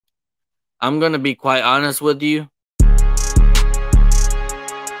I'm going to be quite honest with you.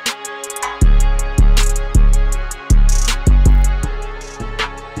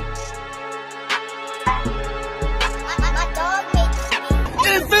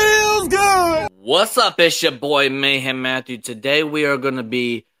 It feels good. What's up? It's your boy Mayhem Matthew. Today we are going to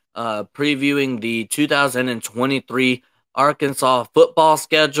be previewing the 2023 Arkansas football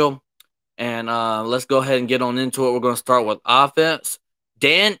schedule. And let's go ahead and get on into it. We're going to start with offense.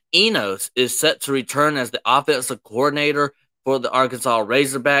 Dan Enos is set to return as the offensive coordinator for the Arkansas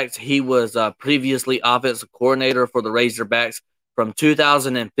Razorbacks. He was previously offensive coordinator for the Razorbacks from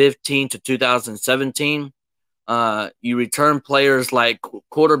 2015 to 2017. You return players like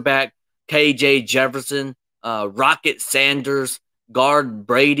quarterback KJ Jefferson, Rocket Sanders, guard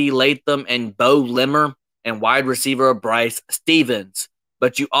Brady Latham, and Bo Limmer, and wide receiver Bryce Stevens.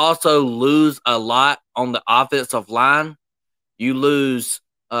 But you also lose a lot on the offensive line. You lose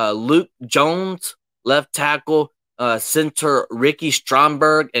Luke Jones, left tackle, center Ricky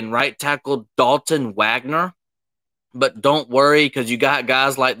Stromberg, and right tackle Dalton Wagner. But don't worry, because you got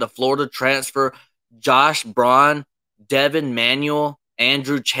guys like the Florida transfer Josh Braun, Devin Manuel,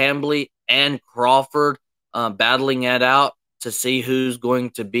 Andrew Chambly, and Crawford battling it out to see who's going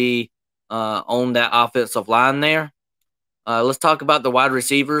to be on that offensive line there. Let's talk about the wide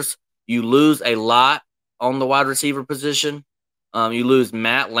receivers. You lose a lot on the wide receiver position. You lose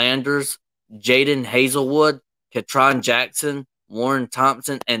Matt Landers, Jaden Hazelwood, Ketron Jackson, Warren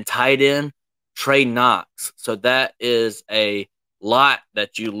Thompson, and tight end Trey Knox. So that is a lot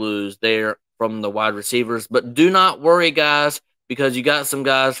that you lose there from the wide receivers. But do not worry, guys, because you got some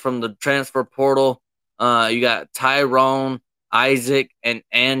guys from the transfer portal. You got Tyrone, Isaac, and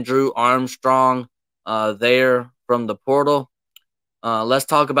Andrew Armstrong there from the portal. Let's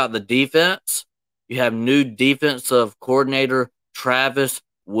talk about the defense. You have new defensive coordinator Travis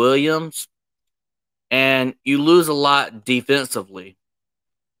Williams, and you lose a lot defensively.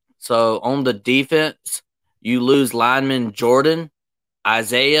 So on the defense, you lose lineman Jordan,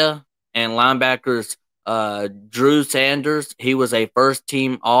 Isaiah, and linebackers Drew Sanders. He was a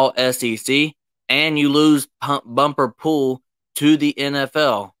first-team All-SEC, and you lose Bumper Pool to the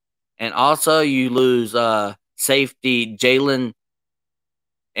NFL. And also you lose safety Jalen,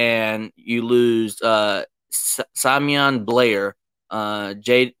 and you lose Simeon Blair.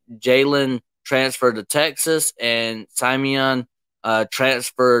 Jalen transferred to Texas, and Simeon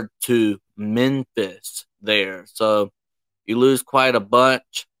transferred to Memphis there. So you lose quite a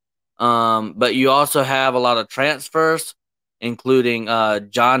bunch. But you also have a lot of transfers, including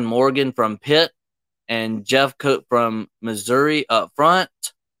John Morgan from Pitt and Jeff Cook from Missouri up front.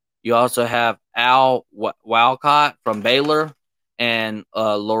 You also have Al Walcott from Baylor and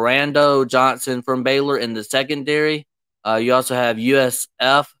Lorando Johnson from Baylor in the secondary. You also have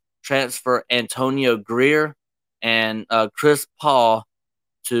USF transfer Antonio Greer and Chris Paul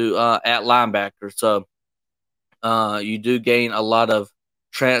to at linebacker. So you do gain a lot of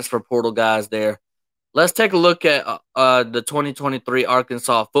transfer portal guys there. Let's take a look at the 2023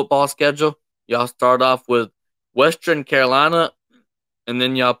 Arkansas football schedule. Y'all start off with Western Carolina, and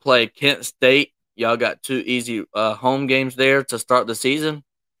then y'all play Kent State. Y'all got two easy home games there to start the season.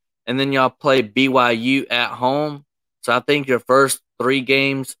 And then y'all play BYU at home. So I think your first three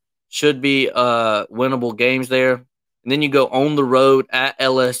games should be winnable games there. And then you go on the road at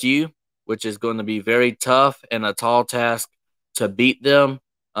LSU, which is going to be very tough and a tall task to beat them.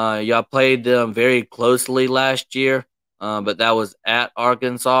 Y'all played them very closely last year, but that was at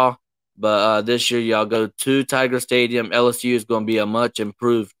Arkansas. But this year, y'all go to Tiger Stadium. LSU is going to be a much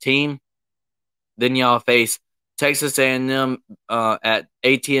improved team. Then y'all face Texas A&M at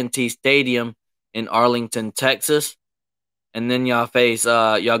AT&T Stadium in Arlington, Texas. And then y'all face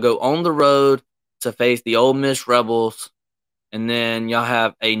y'all go on the road to face the Ole Miss Rebels. And then y'all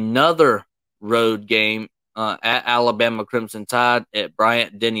have another road game at Alabama Crimson Tide at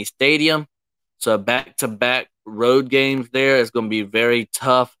Bryant-Denny Stadium. So back-to-back road games there is going to be very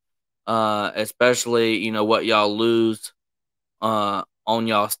tough, especially, you know, what y'all lose on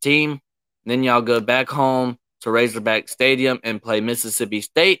y'all's team. Then y'all go back home to Razorback Stadium and play Mississippi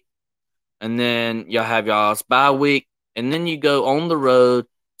State. And then y'all have y'all's bye week. And then you go on the road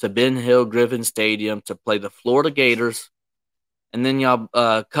to Ben Hill Griffin Stadium to play the Florida Gators. And then y'all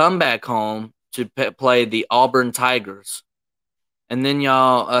come back home to play the Auburn Tigers. And then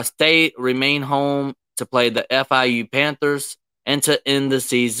y'all remain home to play the FIU Panthers. And to end the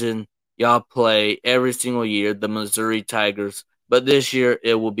season, y'all play every single year the Missouri Tigers. But this year,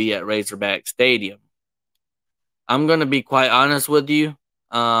 it will be at Razorback Stadium. I'm going to be quite honest with you.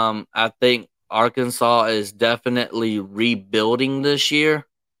 I think Arkansas is definitely rebuilding this year.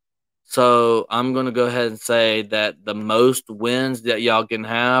 So I'm gonna go ahead and say that the most wins that y'all can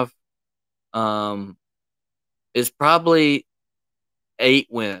have um is probably 8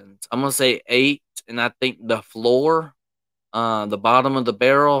 wins. I'm gonna say 8, and I think the floor, the bottom of the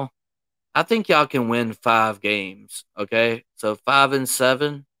barrel, I think y'all can win 5 games. Okay, so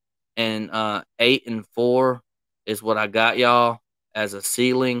 5-7 and 8-4 is what I got y'all as a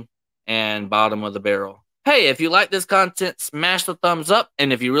ceiling and bottom of the barrel. Hey, if you like this content, smash the thumbs up,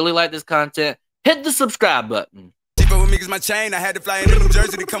 and if you really like this content, hit the subscribe button. With me 'cause my chain, I had to fly into New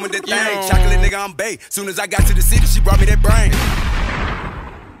Jersey to come with that thing. Chocolate nigga, I'm Bay. Soon as I got to the city, she brought me that brain.